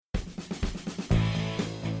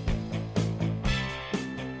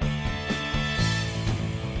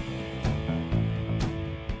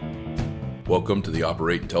Welcome to the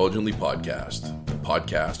Operate Intelligently podcast, the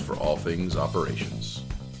podcast for all things operations.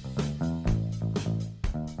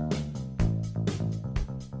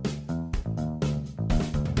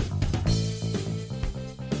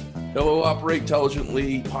 Hello, Operate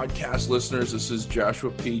Intelligently podcast listeners. This is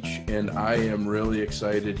Joshua Peach, and I am really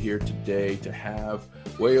excited here today to have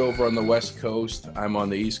way over on the West Coast. I'm on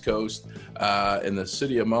the East Coast in the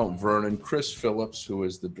city of Mount Vernon, Chris Phillips, who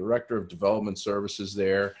is the Director of Development Services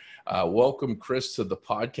there. Welcome, Chris, to the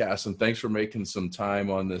podcast, and thanks for making some time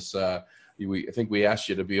on this. I think we asked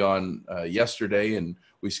you to be on yesterday, and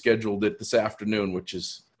we scheduled it this afternoon, which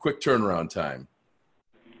is quick turnaround time.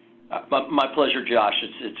 My pleasure, Josh.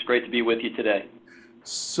 It's great to be with you today.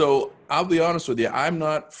 So I'll be honest with you. I'm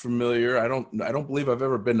not familiar. I don't believe I've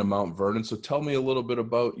ever been to Mount Vernon. So tell me a little bit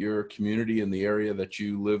about your community and the area that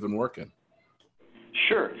you live and work in.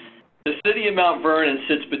 Sure. The city of Mount Vernon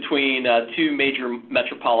sits between two major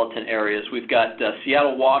metropolitan areas. We've got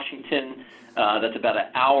Seattle, Washington. That's about an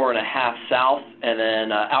hour and a half south, and then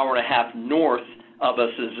an hour and a half north of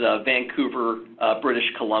us is Vancouver,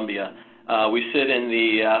 British Columbia. We sit in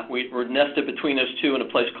we're nested between those two in a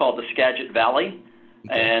place called the Skagit Valley.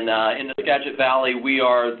 Okay. And in the Skagit Valley, we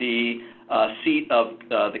are the seat of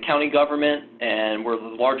the county government, and we're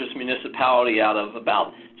the largest municipality out of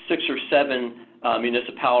about 6 or 7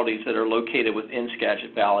 municipalities that are located within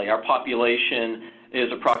Skagit Valley. Our population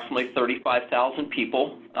is approximately 35,000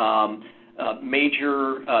 people.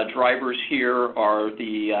 Major drivers here are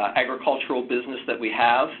the agricultural business that we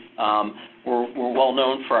have. We're well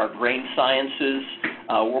known for our grain sciences.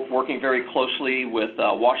 We're working very closely with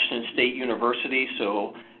Washington State University.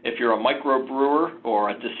 So if you're a microbrewer or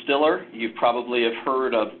a distiller, you probably have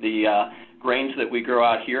heard of the grains that we grow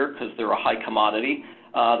out here because they're a high commodity.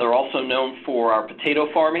 They're also known for our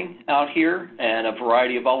potato farming out here and a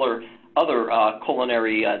variety of other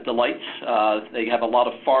culinary delights. They have a lot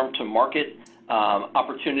of farm-to-market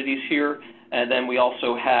opportunities here. And then we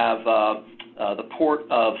also have the Port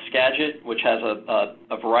of Skagit, which has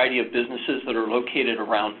a variety of businesses that are located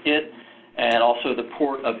around it, and also the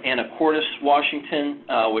Port of Anacortes, Washington,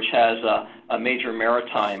 which has a major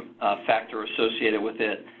maritime factor associated with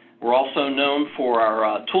it. We're also known for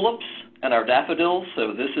our tulips and our daffodils.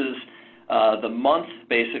 So this is the month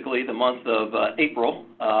of April,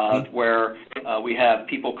 where we have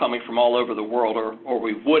people coming from all over the world, or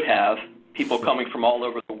we would have people coming from all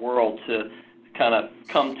over the world to kind of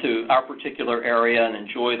come to our particular area and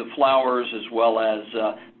enjoy the flowers as well as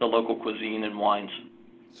the local cuisine and wines.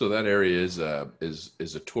 So that area is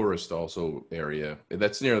a tourist also area.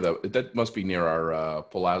 That's near that must be near our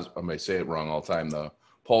Palazzo. I may say it wrong all the time. The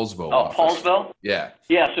Paulsbo. Oh, Paulsbo? Yeah.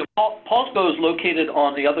 Yeah. So Paulsbo is located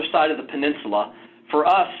on the other side of the peninsula. For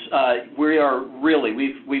us,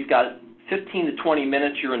 we've got 15 to 20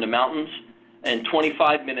 minutes. You're in the mountains. And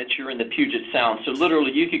 25 minutes, you're in the Puget Sound. So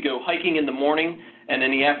literally, you could go hiking in the morning, and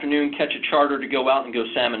in the afternoon, catch a charter to go out and go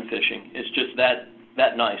salmon fishing. It's just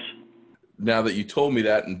that nice. Now that you told me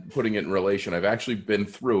that and putting it in relation, I've actually been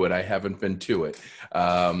through it. I haven't been to it.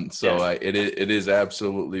 It is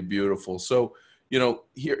absolutely beautiful. So,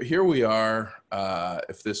 here we are.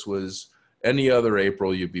 If this was any other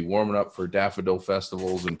April, you'd be warming up for daffodil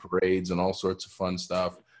festivals and parades and all sorts of fun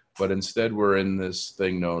stuff. But instead, we're in this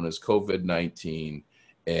thing known as COVID-19,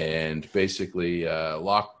 and basically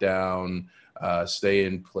lockdown, stay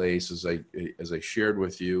in place. As I shared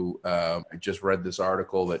with you, I just read this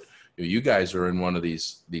article that you guys are in one of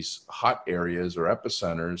these hot areas or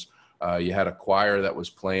epicenters. You had a choir that was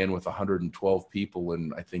playing with 112 people,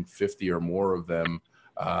 and I think 50 or more of them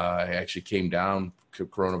actually came down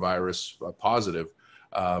coronavirus positive.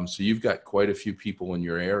 So you've got quite a few people in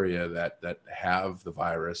your area that have the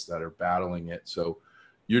virus, that are battling it. So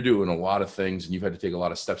you're doing a lot of things, and you've had to take a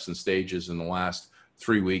lot of steps and stages in the last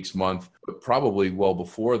 3 weeks, month, but probably well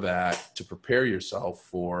before that to prepare yourself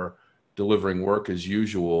for delivering work as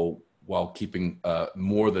usual while keeping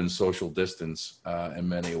more than social distance in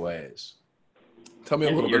many ways. Tell me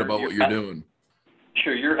a little bit about what you're doing.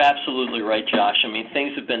 Sure, you're absolutely right, Josh. I mean,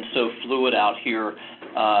 things have been so fluid out here.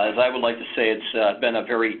 As I would like to say, it's been a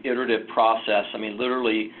very iterative process. I mean,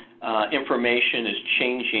 literally, information is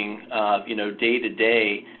changing, day to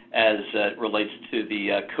day as it relates to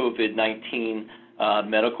the COVID-19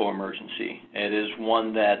 medical emergency. It is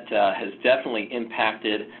one that has definitely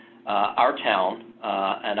impacted our town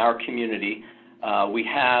and our community. We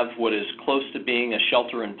have what is close to being a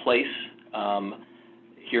shelter in place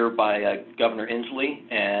here by Governor Inslee,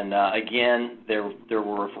 and again, there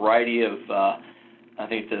were a variety of, I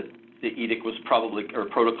think the edict was probably, or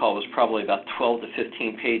protocol was probably about 12 to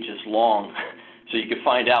 15 pages long, so you could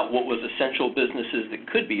find out what was essential businesses that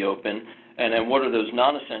could be open, and then what are those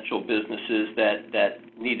non-essential businesses that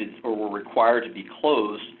needed or were required to be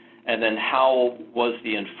closed, and then how was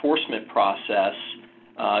the enforcement process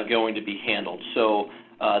going to be handled. So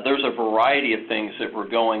there's a variety of things that were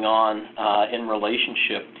going on in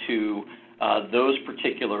relationship to those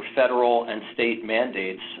particular federal and state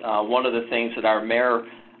mandates. One of the things that our mayor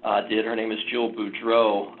did, her name is Jill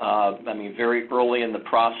Boudreau, very early in the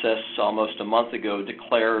process, almost a month ago,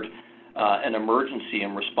 declared an emergency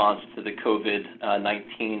in response to the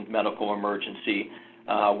COVID-19 medical emergency.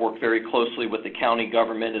 Worked very closely with the county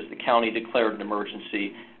government as the county declared an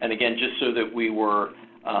emergency. And again, just so that we were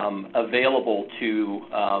available to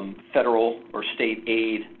federal or state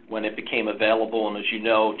aid when it became available. And as you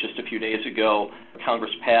know, just a few days ago,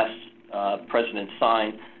 Congress passed, President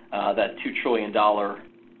signed that $2 trillion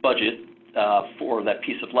budget for that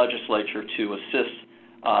piece of legislature to assist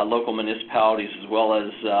local municipalities as well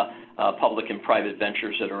as public and private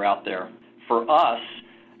ventures that are out there. For us,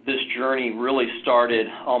 this journey really started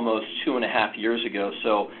almost 2.5 years ago.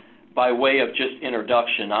 So by way of just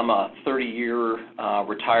introduction, I'm a 30-year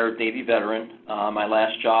retired Navy veteran. My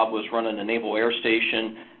last job was running a naval air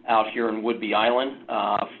station out here in Whidbey Island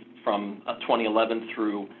from 2011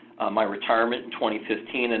 through my retirement in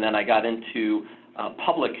 2015, and then I got into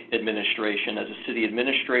public administration as a city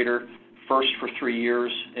administrator, first for 3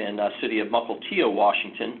 years in the city of Mukilteo,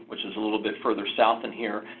 Washington, which is a little bit further south than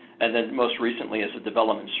here, and then most recently as a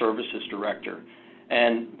development services director.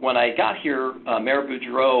 And when I got here, Mayor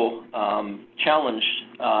Boudreau challenged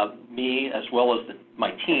me as well as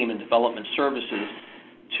my team in development services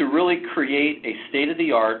to really create a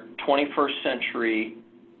state-of-the-art 21st century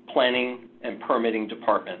planning and permitting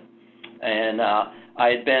department. And I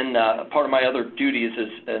had been, part of my other duties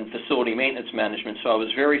is in facility maintenance management, so I was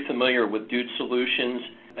very familiar with Dude Solutions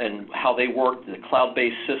and how they worked, the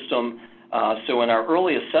cloud-based system. So in our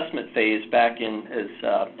early assessment phase back in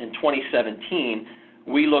 2017,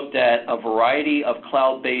 we looked at a variety of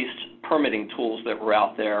cloud-based permitting tools that were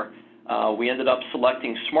out there. We ended up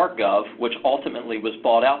selecting SmartGov, which ultimately was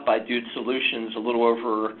bought out by Dude Solutions a little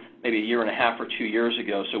over maybe 1.5 years or 2 years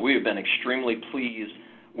ago. So we have been extremely pleased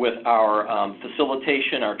with our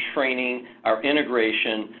facilitation, our training, our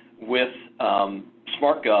integration with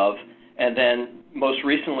SmartGov, and then most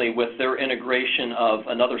recently with their integration of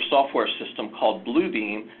another software system called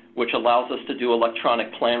Bluebeam, which allows us to do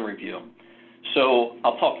electronic plan review. So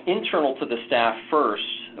I'll talk internal to the staff first.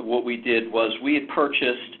 What we did was we had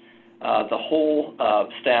purchased the whole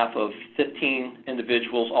staff of 15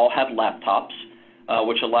 individuals, all had laptops,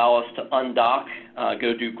 which allow us to undock,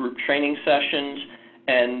 go do group training sessions,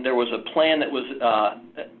 and there was a plan that was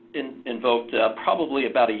invoked probably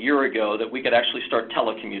about a year ago that we could actually start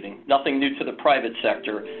telecommuting. Nothing new to the private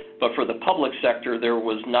sector, but for the public sector, there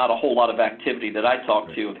was not a whole lot of activity that I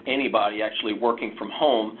talked to of anybody actually working from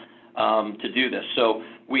home to do this. So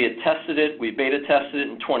we had tested it, we beta tested it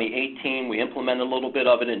in 2018, we implemented a little bit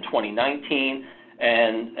of it in 2019,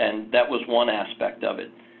 and that was one aspect of it.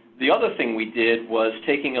 The other thing we did was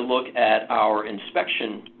taking a look at our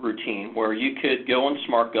inspection routine, where you could go on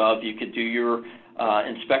SmartGov, you could do your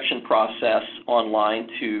inspection process online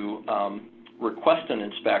to request an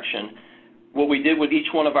inspection. What we did with each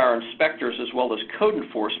one of our inspectors, as well as code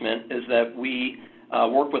enforcement, is that we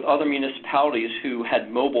worked with other municipalities who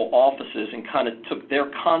had mobile offices and kind of took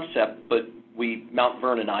their concept, but we Mount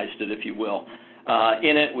Vernonized it, if you will.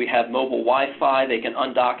 In it, we have mobile Wi-Fi. They can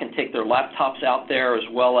undock and take their laptops out there, as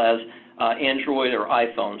well as Android or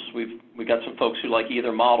iPhones. We've got some folks who like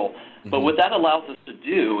either model. Mm-hmm. But what that allows us to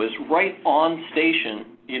do is right on station,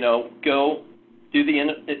 go do the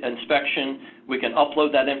inspection. We can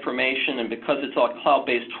upload that information, and because it's a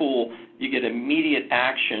cloud-based tool, you get immediate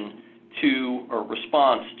action or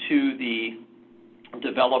response to the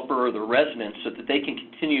developer or the resident, so that they can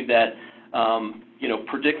continue that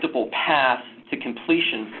predictable path to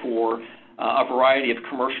completion for a variety of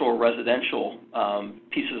commercial or residential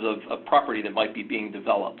pieces of property that might be being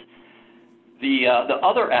developed. The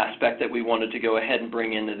other aspect that we wanted to go ahead and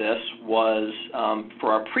bring into this was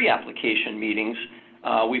for our pre-application meetings,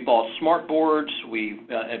 we bought smart boards. We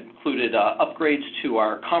included upgrades to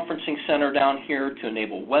our conferencing center down here to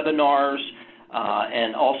enable webinars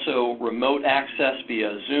and also remote access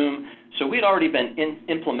via Zoom. So we'd already been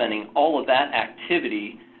implementing all of that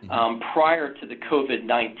activity prior to the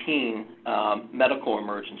COVID-19 medical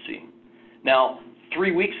emergency. Now,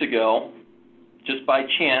 3 weeks ago, just by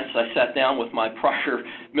chance, I sat down with my prior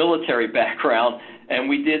military background, and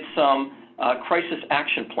we did some crisis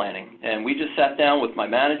action planning. And we just sat down with my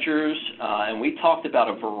managers, and we talked about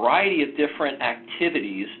a variety of different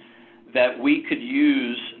activities that we could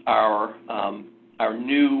use our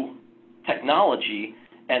new technology,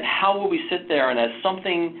 and how will we sit there and as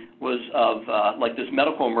something was of like this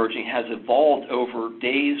medical emerging has evolved over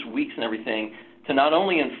days, weeks, and everything to not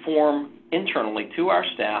only inform internally to our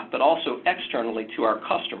staff, but also externally to our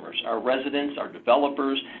customers, our residents, our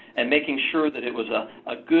developers, and making sure that it was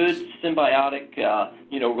a good symbiotic,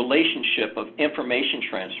 relationship of information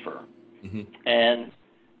transfer. Mm-hmm. And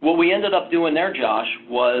what we ended up doing there, Josh,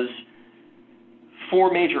 was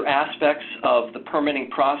 4 major aspects of the permitting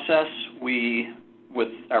process. With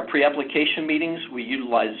our pre-application meetings, we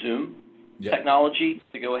utilize Zoom technology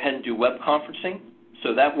to go ahead and do web conferencing.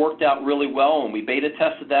 So that worked out really well, and we beta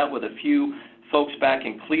tested that with a few folks back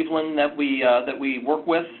in Cleveland that we work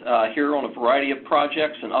with here on a variety of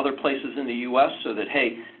projects and other places in the U.S. so that,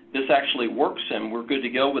 hey, this actually works and we're good to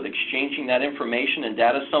go with exchanging that information and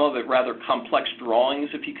data, some of it rather complex drawings,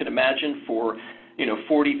 if you could imagine, for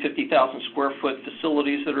 40, 50,000 square foot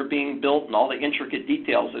facilities that are being built and all the intricate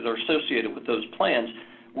details that are associated with those plans.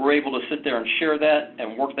 We're able to sit there and share that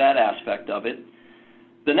and work that aspect of it.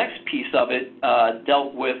 The next piece of it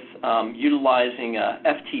dealt with utilizing a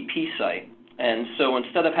FTP site. And so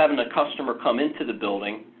instead of having a customer come into the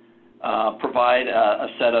building, provide a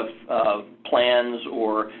set of plans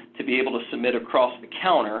or to be able to submit across the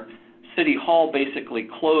counter, City Hall basically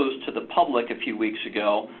closed to the public a few weeks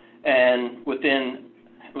ago, and within,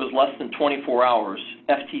 it was less than 24 hours,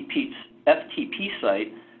 FTP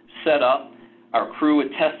site set up. Our crew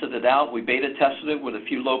had tested it out. We beta tested it with a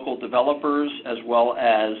few local developers as well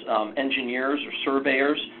as engineers or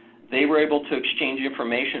surveyors. They were able to exchange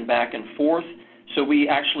information back and forth. So we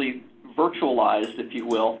actually virtualized, if you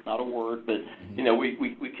will, not a word, but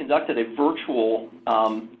we conducted a virtual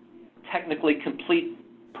technically complete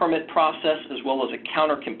permit process as well as a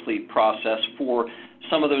counter complete process for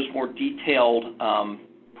some of those more detailed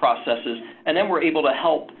processes. And then we're able to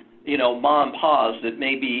help mom and pa's that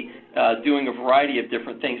may be doing a variety of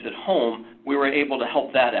different things at home. We were able to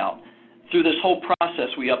help that out. Through this whole process,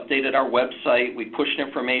 we updated our website. We pushed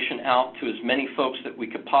information out to as many folks that we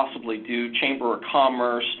could possibly do, Chamber of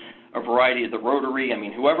Commerce, a variety of the Rotary. I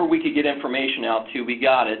mean, whoever we could get information out to, we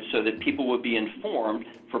got it so that people would be informed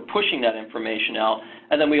for pushing that information out.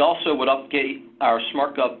 And then we also would update our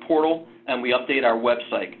SmartGov portal and we update our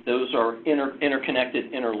website. Those are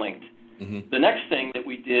interconnected, interlinked. Mm-hmm. The next thing that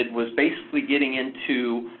we did was basically getting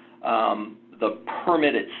into the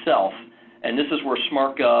permit itself. And this is where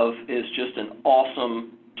SmartGov is just an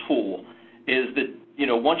awesome tool, is that,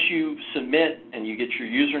 once you submit and you get your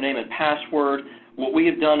username and password, what we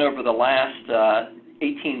have done over the last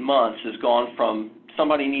 18 months has gone from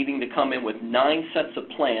somebody needing to come in with 9 sets of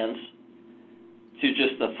plans to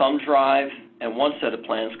just a thumb drive and 1 set of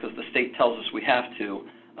plans because the state tells us we have to,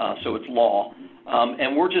 so it's law.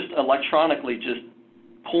 And we're just electronically just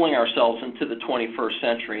pulling ourselves into the 21st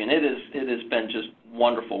century, and it has been just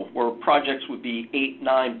wonderful. Where projects would be 8,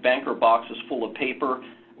 9 banker boxes full of paper,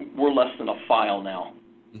 we're less than a file now.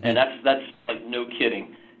 Mm-hmm. And that's like no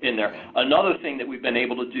kidding in there. Another thing that we've been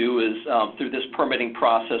able to do is through this permitting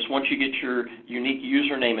process, once you get your unique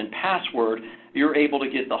username and password, you're able to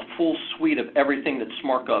get the full suite of everything that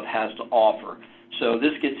SmartGov has to offer. So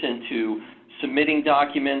this gets into submitting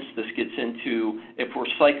documents. This gets into if we're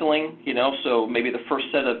cycling, so maybe the first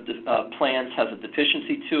set of plans has a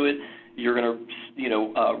deficiency to it, you're going to,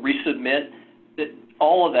 resubmit.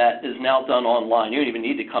 All of that is now done online. You don't even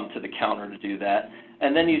need to come to the counter to do that.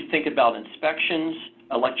 And then you think about inspections,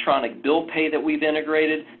 electronic bill pay that we've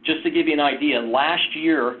integrated. Just to give you an idea, last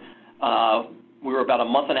year, we were about a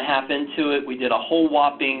month and a half into it. We did a whole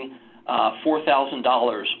whopping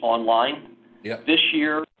 $4,000 online. Yep. This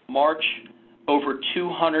year, March, over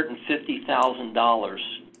 $250,000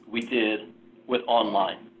 we did with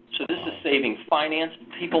online. So this is saving finance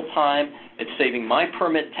people time. It's saving my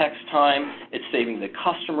permit tech's time. It's saving the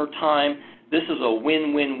customer time. This is a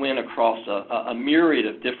win-win-win across a myriad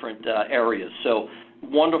of different areas. So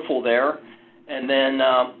wonderful there. And then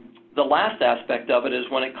the last aspect of it is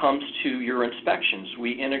when it comes to your inspections.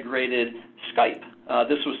 We integrated Skype.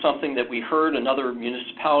 This was something that we heard another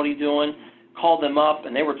municipality doing, called them up,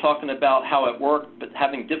 and they were talking about how it worked, but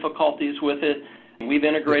having difficulties with it. And we've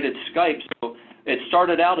integrated Skype. So it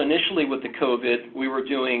started out initially with the COVID. We were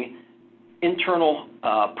doing internal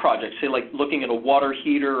projects, say like looking at a water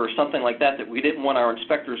heater or something like that we didn't want our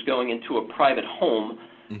inspectors going into a private home.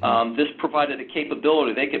 Mm-hmm. This provided a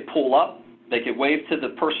capability. They could pull up, they could wave to the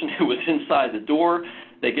person who was inside the door,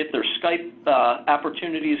 they get their Skype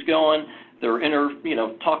opportunities going, they're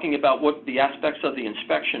talking about what the aspects of the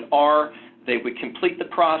inspection are, they would complete the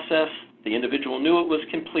process, the individual knew it was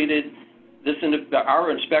completed,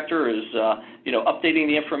 our inspector is, updating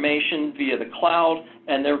the information via the cloud,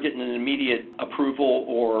 and they're getting an immediate approval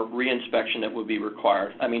or reinspection that would be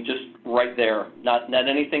required. I mean, just right there, not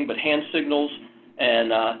anything but hand signals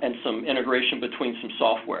and some integration between some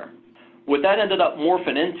software. What that ended up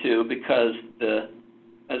morphing into, because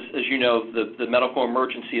as you know, the medical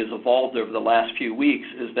emergency has evolved over the last few weeks,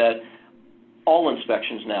 is that all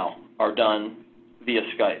inspections now are done via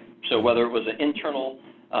Skype. So whether it was an internal,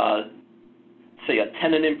 say a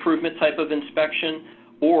tenant improvement type of inspection,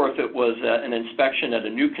 or if it was an inspection at a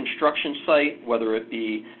new construction site, whether it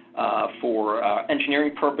be for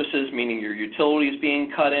engineering purposes, meaning your utilities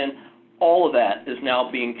being cut in, all of that is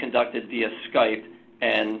now being conducted via Skype,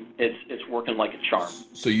 and it's working like a charm.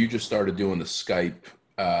 So you just started doing the Skype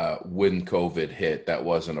when COVID hit. That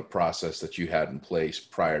wasn't a process that you had in place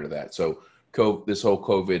prior to that. So this whole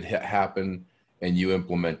COVID happened, and you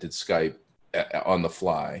implemented Skype on the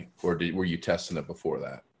fly, or were you testing it before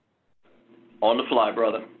that? On the fly,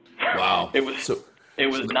 brother. Wow. It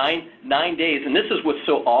was 9 days, and this is what's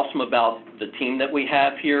so awesome about the team that we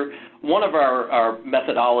have here. One of our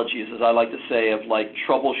methodologies, as I like to say, of like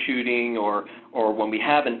troubleshooting or when we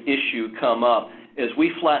have an issue come up, is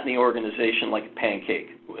we flatten the organization like a pancake.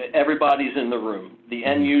 Everybody's in the room. The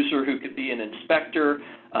end user, who could be an inspector,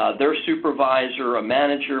 their supervisor, a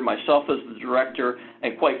manager, myself as the director,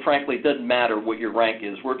 and quite frankly, it doesn't matter what your rank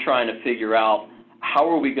is. We're trying to figure out, how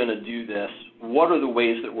are we going to do this? What are the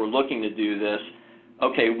ways that we're looking to do this?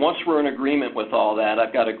 Okay, once we're in agreement with all that,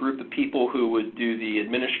 I've got a group of people who would do the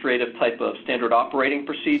administrative type of standard operating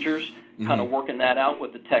procedures, kind of working that out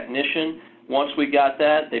with the technician. Once we got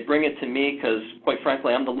that, they bring it to me because, quite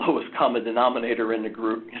frankly, I'm the lowest common denominator in the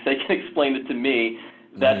group. If they can explain it to me,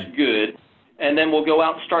 that's good. And then we'll go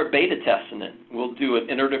out and start beta testing it. We'll do an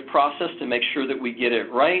iterative process to make sure that we get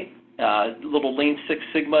it right. Little Lean Six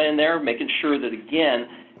Sigma in there, making sure that, again,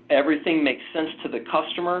 everything makes sense to the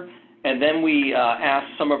customer. And then we ask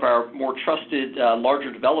some of our more trusted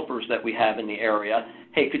larger developers that we have in the area,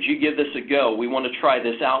 hey, could you give this a go? We want to try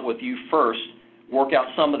this out with you first, work out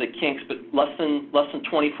some of the kinks, but less than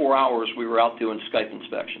 24 hours we were out doing Skype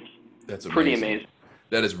inspections. That's amazing. Pretty amazing.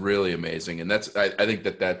 That is really amazing, and I think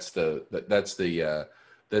that's the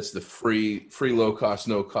free low cost,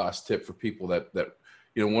 no cost tip for people that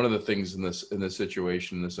one of the things in this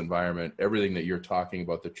situation, in this environment, everything that you're talking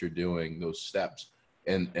about that you're doing, those steps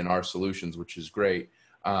and our solutions, which is great.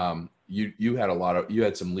 You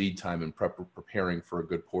had some lead time in preparing for a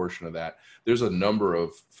good portion of that. There's a number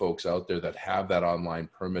of folks out there that have that online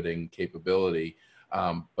permitting capability,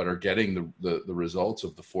 but are getting the results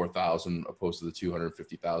of the $4,000 opposed to the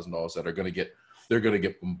 $250,000 that they're going to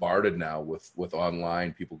get bombarded now with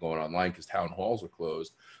online, people going online because town halls are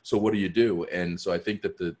closed. So what do you do? And so I think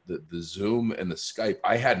that the Zoom and the Skype,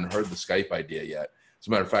 I hadn't heard the Skype idea yet. As a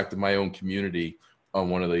matter of fact, in my own community, on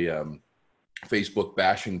one of the Facebook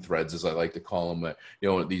bashing threads, as I like to call them,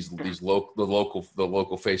 the local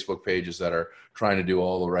Facebook pages that are trying to do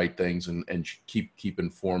all the right things and keep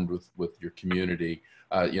informed with your community.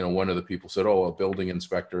 One of the people said, "Oh, a building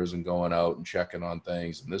inspector isn't going out and checking on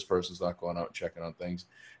things, and this person's not going out and checking on things."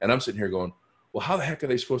 And I'm sitting here going, "Well, how the heck are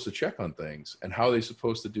they supposed to check on things, and how are they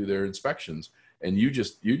supposed to do their inspections?" And you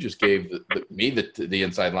just gave me the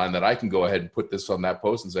inside line that I can go ahead and put this on that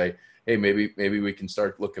post and say, hey, maybe we can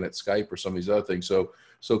start looking at Skype or some of these other things. So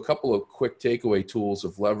a couple of quick takeaway tools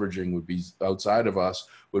of leveraging would be, outside of us,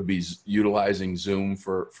 would be utilizing Zoom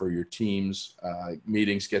for your teams,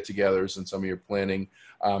 meetings, get-togethers, and some of your planning.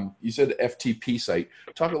 You said FTP site.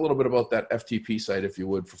 Talk a little bit about that FTP site, if you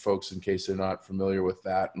would, for folks in case they're not familiar with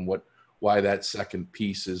that, and why that second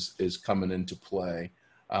piece is coming into play.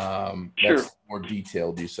 Sure. That's more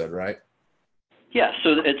detailed, you said, right? Yeah,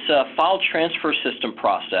 so it's a file transfer system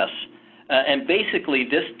process. And basically,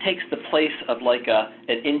 this takes the place of like an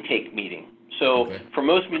intake meeting. So for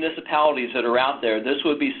most municipalities that are out there, this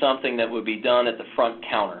would be something that would be done at the front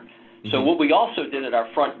counter. So what we also did at our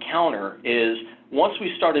front counter is, once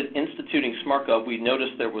we started instituting SmartGov, we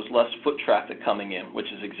noticed there was less foot traffic coming in, which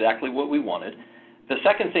is exactly what we wanted. The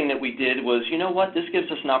second thing that we did was, you know what, this gives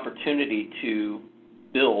us an opportunity to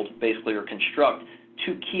build, basically, or construct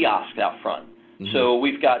 2 kiosks out front. So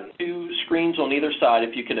we've got 2 screens on either side,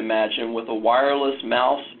 if you can imagine, with a wireless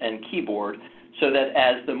mouse and keyboard, so that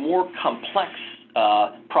as the more complex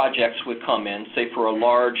projects would come in, say for a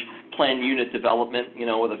large planned unit development,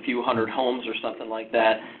 with a few hundred homes or something like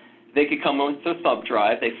that, they could come in with their thumb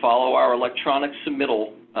drive. They follow our electronic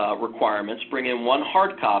submittal requirements, bring in 1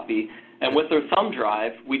 hard copy, and with their thumb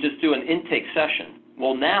drive, we just do an intake session.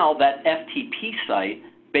 Well, now that FTP site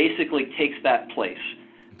basically takes that place.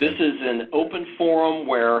 This is an open forum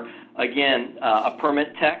where, again, a permit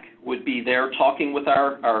tech would be there talking with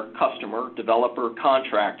our customer, developer,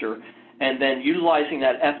 contractor, and then utilizing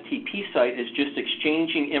that FTP site is just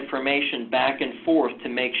exchanging information back and forth to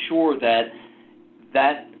make sure that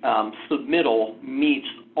submittal meets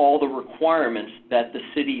all the requirements that the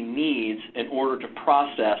city needs in order to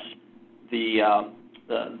process the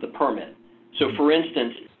permit. So, for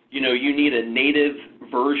instance, you need a native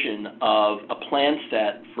version of a plan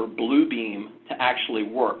set for Bluebeam to actually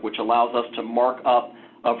work, which allows us to mark up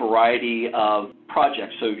a variety of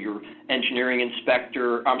projects. So your engineering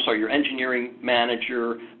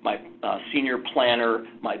manager, my senior planner,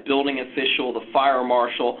 my building official, the fire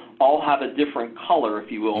marshal, all have a different color,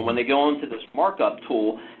 if you will. And when they go into this markup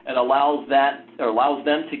tool, it allows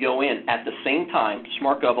them to go in at the same time.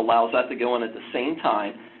 SmartGov allows that to go in at the same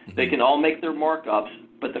time. They can all make their markups,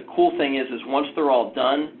 but the cool thing is once they're all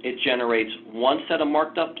done, it generates one set of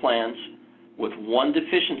marked up plans with one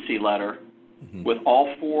deficiency letter, with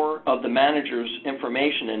all 4 of the manager's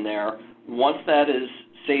information in there. Once that is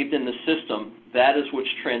saved in the system, that is what's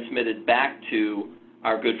transmitted back to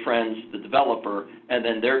our good friends, the developer, and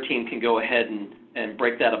then their team can go ahead and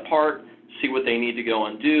break that apart, see what they need to go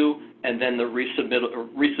and do, and then the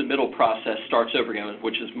resubmittal process starts over again,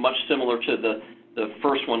 which is much similar to the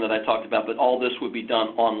first one that I talked about, but all this would be done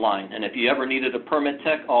online. And if you ever needed a permit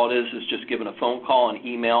tech, all it is just giving a phone call and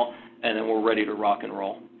email, and then we're ready to rock and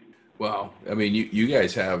roll. Wow. I mean, you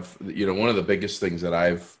guys have, one of the biggest things that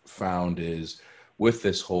I've found is with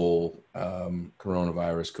this whole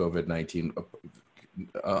coronavirus, COVID-19,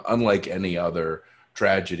 unlike any other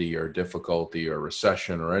tragedy or difficulty or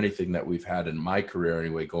recession or anything that we've had in my career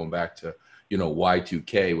anyway, going back to,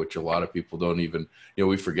 Y2K, which a lot of people don't even,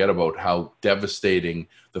 we forget about how devastating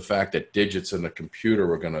the fact that digits in a computer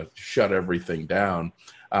were going to shut everything down.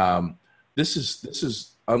 This is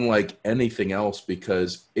unlike anything else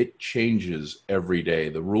because it changes every day.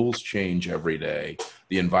 The rules change every day.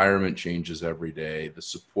 The environment changes every day. The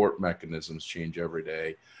support mechanisms change every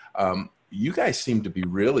day. You guys seem to be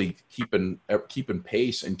really keeping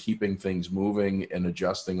pace and keeping things moving and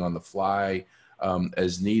adjusting on the fly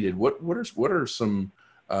as needed. What are some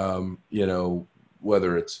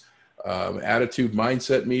whether it's attitude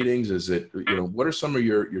mindset meetings? Is it what are some of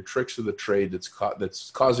your tricks of the trade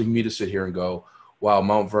that's causing me to sit here and go, wow,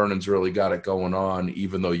 Mount Vernon's really got it going on,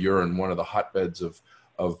 even though you're in one of the hotbeds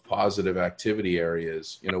of positive activity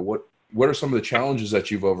areas? What are some of the challenges that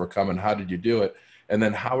you've overcome and how did you do it? And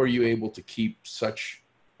then how are you able to keep such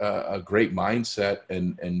a great mindset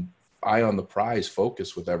and eye on the prize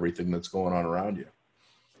focus with everything that's going on around you?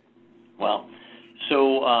 Well,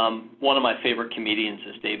 so one of my favorite comedians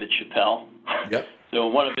is David Chappelle. Yep. So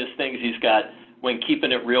one of his things he's got, when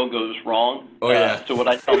keeping it real goes wrong. Oh, yeah. So what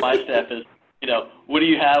I tell my staff is, what do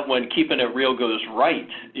you have when keeping it real goes right?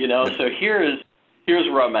 So here's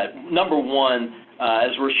where I'm at. Number one,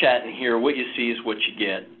 as we're chatting here, what you see is what you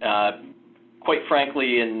get. Quite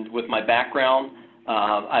frankly, and with my background,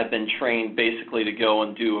 I've been trained basically to go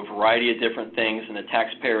and do a variety of different things, and the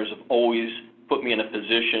taxpayers have always put me in a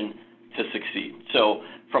position to succeed. So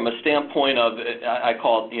from a standpoint of, I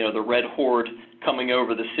call it, the red horde coming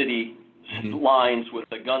over the city lines with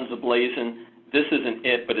the guns ablazing, this isn't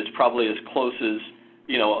it, but it's probably as close as,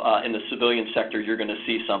 in the civilian sector, you're going to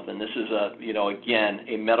see something. This is again,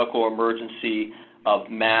 a medical emergency of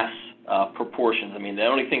mass proportions. I mean, the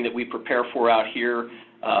only thing that we prepare for out here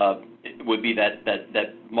would be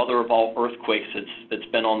that mother of all earthquakes that's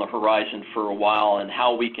been on the horizon for a while, and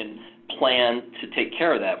how we can plan to take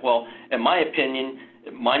care of that. Well, in my opinion,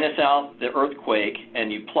 minus out the earthquake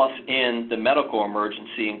and you plus in the medical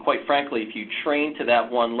emergency, and quite frankly, if you train to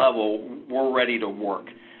that one level, we're ready to work.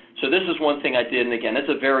 So this is one thing I did, and again, it's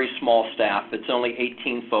a very small staff. It's only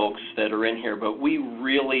 18 folks that are in here, but we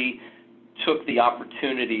really took the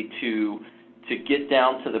opportunity to get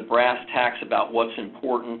down to the brass tacks about what's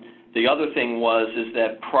important. The other thing is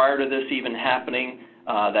that prior to this even happening,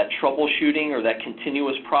 that troubleshooting or that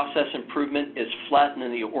continuous process improvement is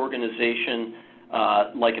flattening the organization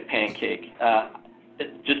like a pancake.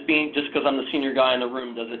 Just because I'm the senior guy in the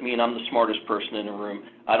room doesn't mean I'm the smartest person in the room.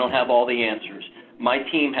 I don't have all the answers. My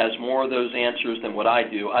team has more of those answers than what I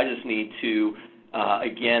do. I just need to,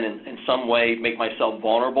 again, in some way, make myself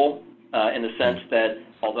vulnerable in the sense that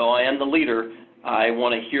although I am the leader, I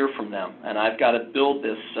want to hear from them. And I've got to build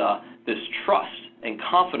this trust and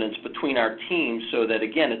confidence between our teams so that,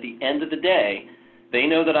 again, at the end of the day, they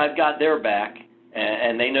know that I've got their back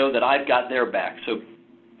and they know that I've got their back. So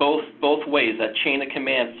both ways, that chain of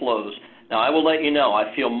command flows. Now, I will let you know,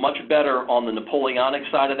 I feel much better on the Napoleonic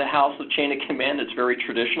side of the house of chain of command. It's very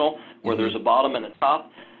traditional, where there's a bottom and a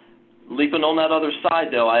top. Leaping on that other side,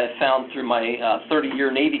 though, I have found through my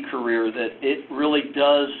 30-year Navy career that it really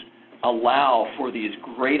does allow for these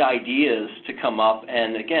great ideas to come up.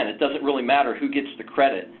 And again, it doesn't really matter who gets the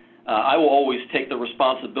credit. I will always take the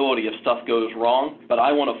responsibility if stuff goes wrong, but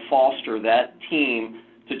I want to foster that team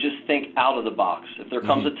to just think out of the box. If there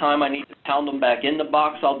comes a time I need to pound them back in the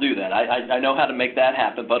box, I'll do that. I know how to make that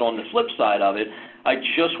happen. But on the flip side of it, I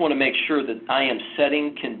just want to make sure that I am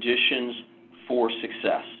setting conditions for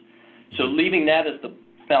success. So leaving that as the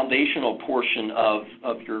foundational portion of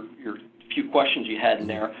your few questions you had in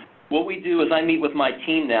there, what we do is I meet with my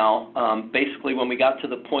team now, basically when we got to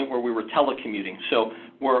the point where we were telecommuting. So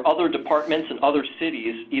where other departments and other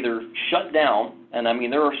cities either shut down, and I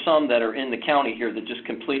mean there are some that are in the county here that just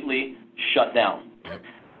completely shut down.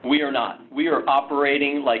 We are not. We are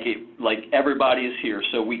operating like everybody is here.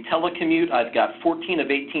 So we telecommute. I've got 14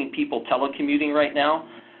 of 18 people telecommuting right now.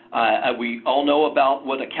 We all know about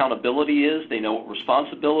what accountability is. They know what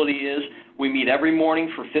responsibility is. We meet every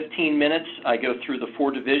morning for 15 minutes. I go through the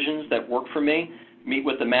 4 divisions that work for me, meet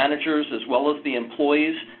with the managers as well as the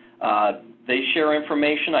employees. They share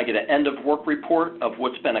information. I get an end of work report of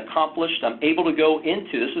what's been accomplished. I'm able to go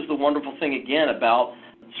into, this is the wonderful thing again about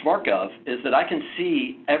SmartGov, is that I can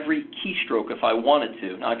see every keystroke if I wanted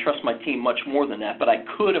to. Now, I trust my team much more than that, but I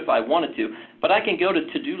could if I wanted to. But I can go to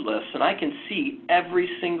to-do lists, and I can see every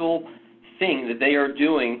single thing that they are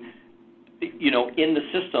doing, you know, in the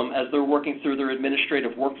system as they're working through their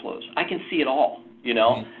administrative workflows. I can see it all, you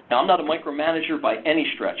know. Now, I'm not a micromanager by any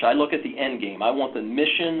stretch. I look at the end game. I want the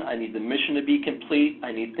mission. I need the mission to be complete.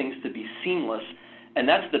 I need things to be seamless. And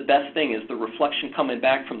that's the best thing, is the reflection coming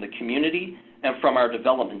back from the community and from our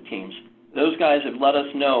development teams. Those guys have let us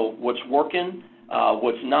know what's working,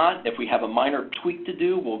 what's not. If we have a minor tweak to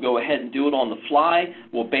do, we'll go ahead and do it on the fly.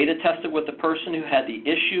 We'll beta test it with the person who had the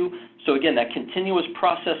issue. So again, that continuous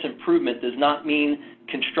process improvement does not mean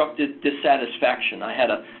constructive dissatisfaction. I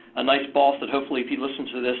had a nice boss that hopefully if he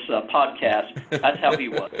listens to this podcast, that's how he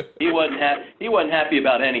was. He wasn't happy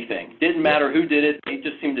about anything. Didn't matter who did it. He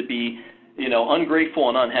just seemed to be, you know, ungrateful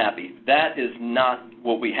and unhappy. That is not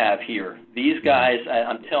what we have here. These guys,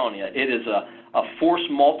 I'm telling you, it is a force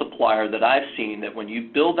multiplier that I've seen, that when you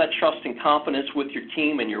build that trust and confidence with your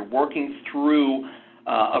team and you're working through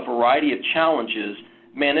a variety of challenges,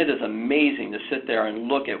 man, it is amazing to sit there and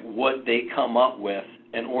look at what they come up with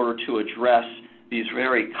in order to address these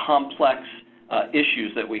very complex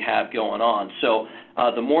issues that we have going on. So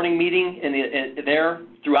the morning meeting there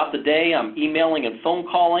throughout the day, I'm emailing and phone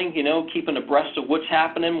calling, you know, keeping abreast of what's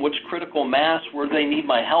happening, what's critical mass, where they need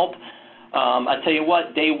my help. I tell you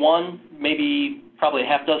what, day one, maybe probably a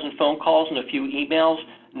half dozen phone calls and a few emails.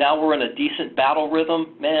 Now we're in a decent battle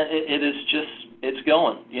rhythm. Man, it is just, it's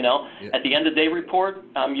going, you know. At the end of day report,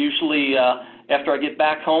 I'm usually, after I get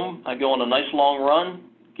back home, I go on a nice long run,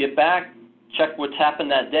 get back, check what's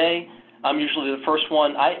happened that day. I'm usually the first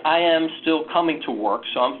one. I am still coming to work,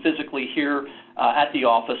 so I'm physically here at the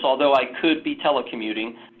office, although I could be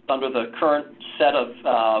telecommuting. Under the current set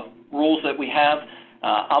of rules that we have,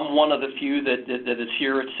 I'm one of the few that is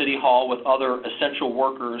here at City Hall with other essential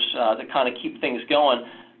workers that kind of keep things going.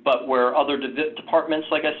 But where other departments,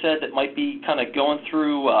 like I said, that might be kind of going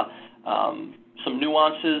through some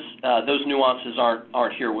nuances, those nuances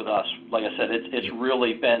aren't here with us. Like I said, it's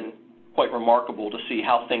really been quite remarkable to see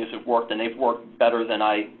how things have worked, and they've worked better than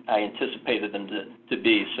I anticipated them to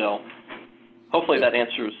be. So hopefully that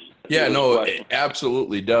answers. Yeah, no, it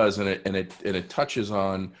absolutely does, and it touches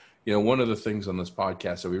on, you know, one of the things on this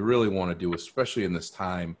podcast that we really want to do, especially in this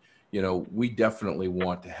time. You know, we definitely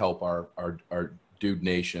want to help our Dude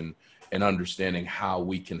Nation in understanding how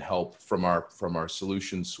we can help from our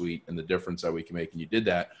solution suite and the difference that we can make. And you did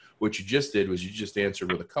that. What you just did was you just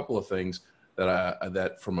answered with a couple of things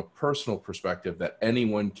that from a personal perspective that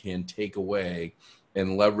anyone can take away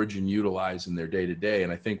and leverage and utilize in their day-to-day.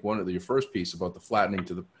 And I think one of your first piece about the flattening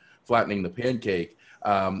the pancake,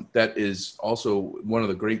 that is also one of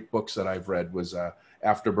the great books that I've read was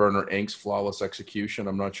Afterburner Inc.'s Flawless Execution.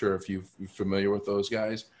 I'm not sure if you're familiar with those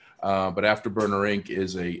guys, but Afterburner Inc.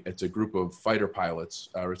 it's a group of fighter pilots,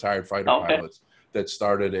 retired fighter pilots, that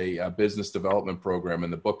started a business development program,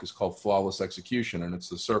 and the book is called Flawless Execution, and it's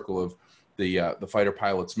the circle of the fighter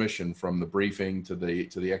pilot's mission from the briefing to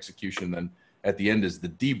the execution. Then at the end is the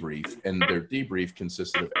debrief, and their debrief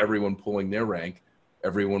consisted of everyone pulling their rank.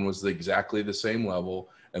 Everyone was exactly the same level,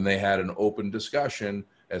 and they had an open discussion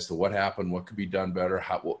as to what happened, what could be done better,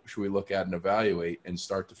 what should we look at and evaluate, and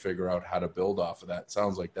start to figure out how to build off of that.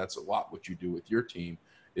 Sounds like that's a lot what you do with your team.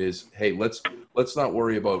 Is, hey, let's not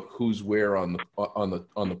worry about who's where on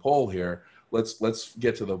the pole here. let's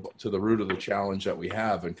get to the root of the challenge that we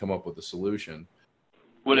have and come up with a solution.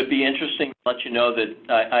 Would it be interesting to let you know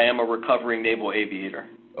that I am a recovering naval aviator?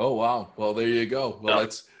 Oh, wow. Well, there you go. Well,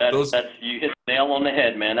 that's you hit the nail on the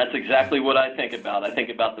head, man. That's exactly what I think about. I think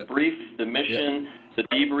about the brief, the mission, the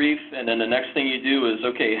debrief, and then the next thing you do is,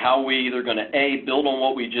 okay, how are we either going to, build on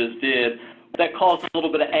what we just did. That caused a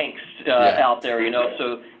little bit of angst out there,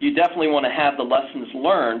 so you definitely want to have the lessons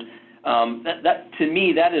learned. That to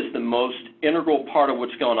me, that is the most integral part of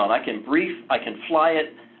what's going on. I can brief, I can fly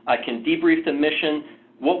it, I can debrief the mission,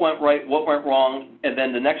 what went right, what went wrong, and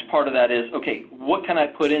then the next part of that is, okay, what can I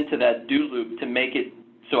put into that do loop to make it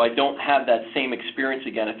so I don't have that same experience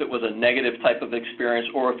again, if it was a negative type of experience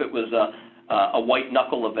or if it was a white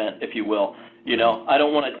knuckle event, if you will. I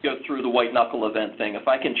don't want to go through the white knuckle event thing. If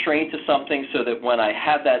I can train to something so that when I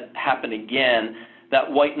have that happen again, that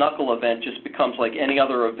white knuckle event just becomes like any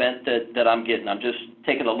other event that I'm getting. I'm just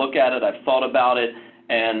taking a look at it, I've thought about it,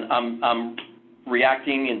 and I'm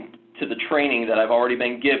reacting to the training that I've already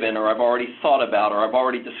been given or I've already thought about or I've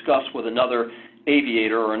already discussed with another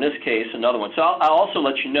aviator, or in this case, another one. So I'll also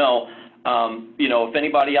let you know, if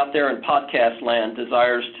anybody out there in podcast land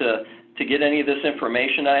desires to get any of this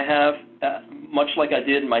information I have, much like I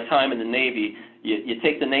did in my time in the Navy, you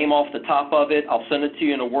take the name off the top of it, I'll send it to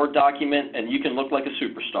you in a Word document, and you can look like a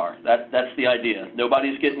superstar. That's the idea.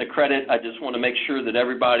 Nobody's getting the credit. I just want to make sure that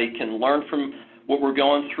everybody can learn from what we're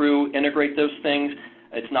going through, integrate those things.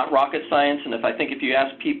 It's not rocket science, and if you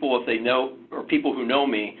ask people if they know, or people who know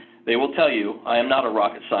me, they will tell you I am not a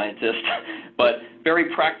rocket scientist, but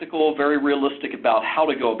very practical, very realistic about how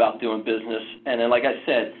to go about doing business. And then, like I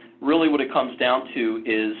said, really what it comes down to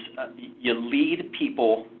is you lead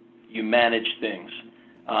people, you manage things.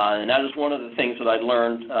 And that is one of the things that I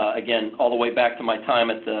learned, again, all the way back to my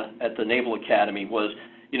time at the Naval Academy was,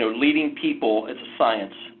 leading people, it's a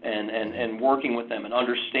science, and working with them and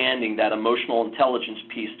understanding that emotional intelligence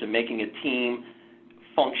piece to making a team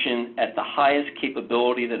function at the highest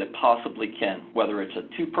capability that it possibly can, whether it's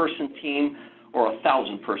a 2-person team or a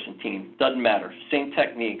 1,000-person team, doesn't matter, same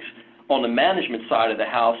techniques. On the management side of the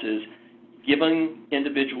house is giving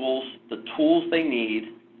individuals the tools they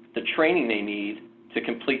need, the training they need to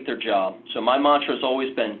complete their job. So my mantra has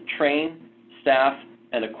always been train, staff,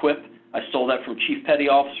 and equip. I stole that from Chief Petty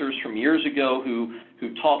Officers from years ago who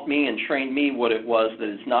taught me and trained me what it was, that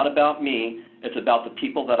it's not about me, it's about the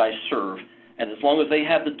people that I serve. And as long as they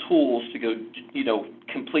have the tools to go,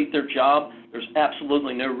 complete their job, there's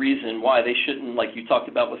absolutely no reason why they shouldn't, like you talked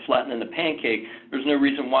about with flattening the pancake, there's no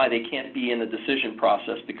reason why they can't be in the decision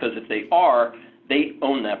process, because if they are, they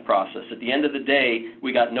own that process. At the end of the day,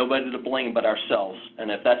 we got nobody to blame but ourselves.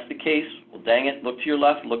 And if that's the case, well, dang it, look to your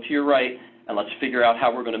left, look to your right, and let's figure out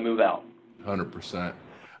how we're going to move out. 100%.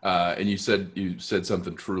 And you said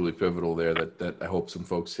something truly pivotal there that I hope some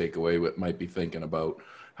folks take away what might be thinking about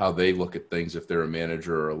how they look at things if they're a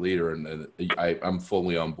manager or a leader. And I'm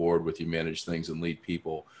fully on board with you manage things and lead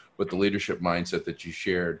people. But the leadership mindset that you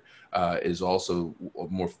shared is also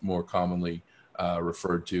more commonly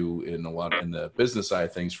referred to in the business side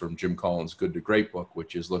of things from Jim Collins' Good to Great book,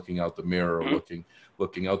 which is looking out the mirror, or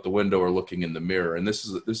looking out the window, or looking in the mirror. And this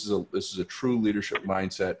is a true leadership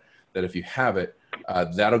mindset that if you have it,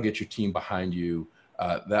 that'll get your team behind you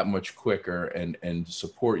that much quicker and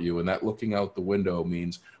support you. And that looking out the window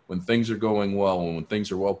means when things are going well and when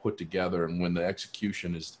things are well put together and when the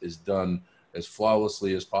execution is done as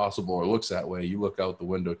flawlessly as possible or looks that way, you look out the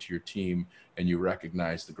window to your team and you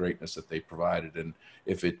recognize the greatness that they provided. And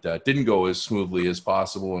if it didn't go as smoothly as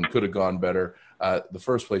possible and could have gone better, the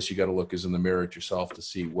first place you got to look is in the mirror at yourself to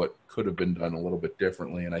see what could have been done a little bit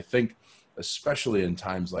differently. And I think, especially in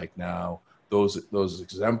times like now, those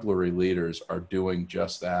exemplary leaders are doing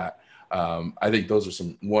just that. I think those are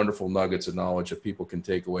some wonderful nuggets of knowledge that people can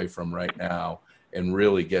take away from right now and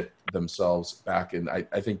really get themselves back. And I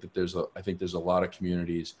think that there's a lot of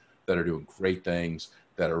communities that are doing great things,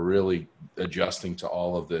 that are really adjusting to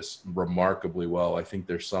all of this remarkably well. I think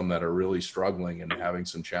there's some that are really struggling and having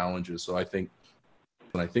some challenges. So I think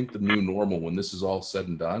the new normal, when this is all said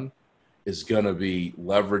and done, is going to be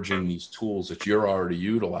leveraging these tools that you're already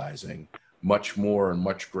utilizing much more and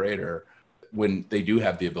much greater when they do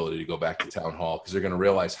have the ability to go back to town hall, because they're going to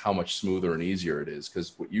realize how much smoother and easier it is.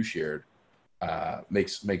 Because what you shared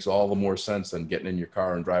makes all the more sense than getting in your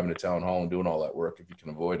car and driving to town hall and doing all that work if you can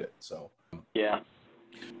avoid it. So yeah.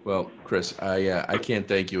 Well, Chris, I can't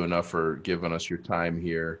thank you enough for giving us your time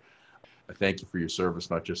here. I thank you for your service,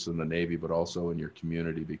 not just in the Navy, but also in your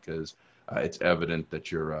community, because it's evident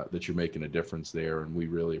that you're making a difference there, and we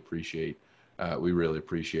really appreciate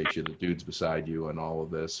you, the dudes beside you, and all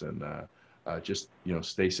of this. And just,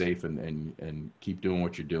 stay safe and keep doing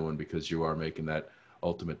what you're doing, because you are making that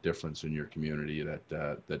ultimate difference in your community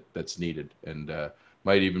that's needed. And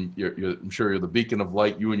might even, I'm sure you're the beacon of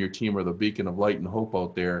light. You and your team are the beacon of light and hope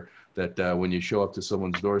out there, that when you show up to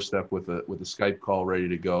someone's doorstep with a Skype call ready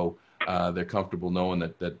to go, they're comfortable knowing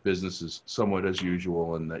that business is somewhat as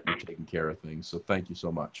usual and that you're taking care of things. So thank you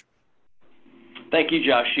so much. Thank you,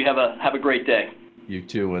 Josh. You have a great day. You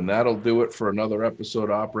too. And that'll do it for another episode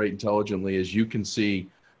of Operate Intelligently. As you can see,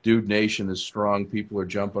 Dude Nation is strong. People are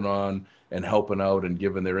jumping on and helping out and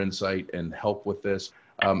giving their insight and help with this.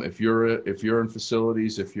 If you're in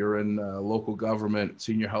facilities, if you're in local government,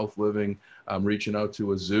 senior health living, reaching out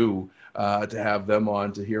to a zoo to have them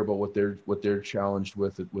on to hear about what they're challenged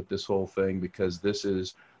with this whole thing, because this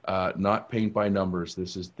is not paint by numbers.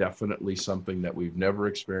 This is definitely something that we've never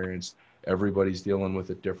experienced. Everybody's dealing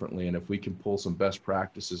with it differently, and if we can pull some best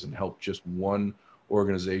practices and help just one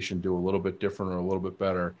organization do a little bit different or a little bit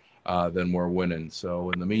better, then we're winning.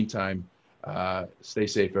 So in the meantime, stay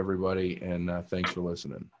safe, everybody, and thanks for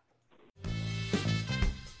listening.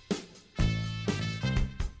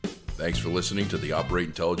 Thanks for listening to the Operate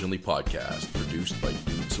Intelligently podcast, produced by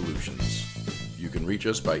Dude Solutions. You can reach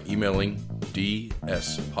us by emailing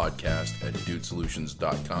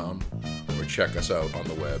dspodcast@dudesolutions.com or check us out on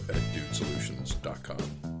the web at dudesolutions.com.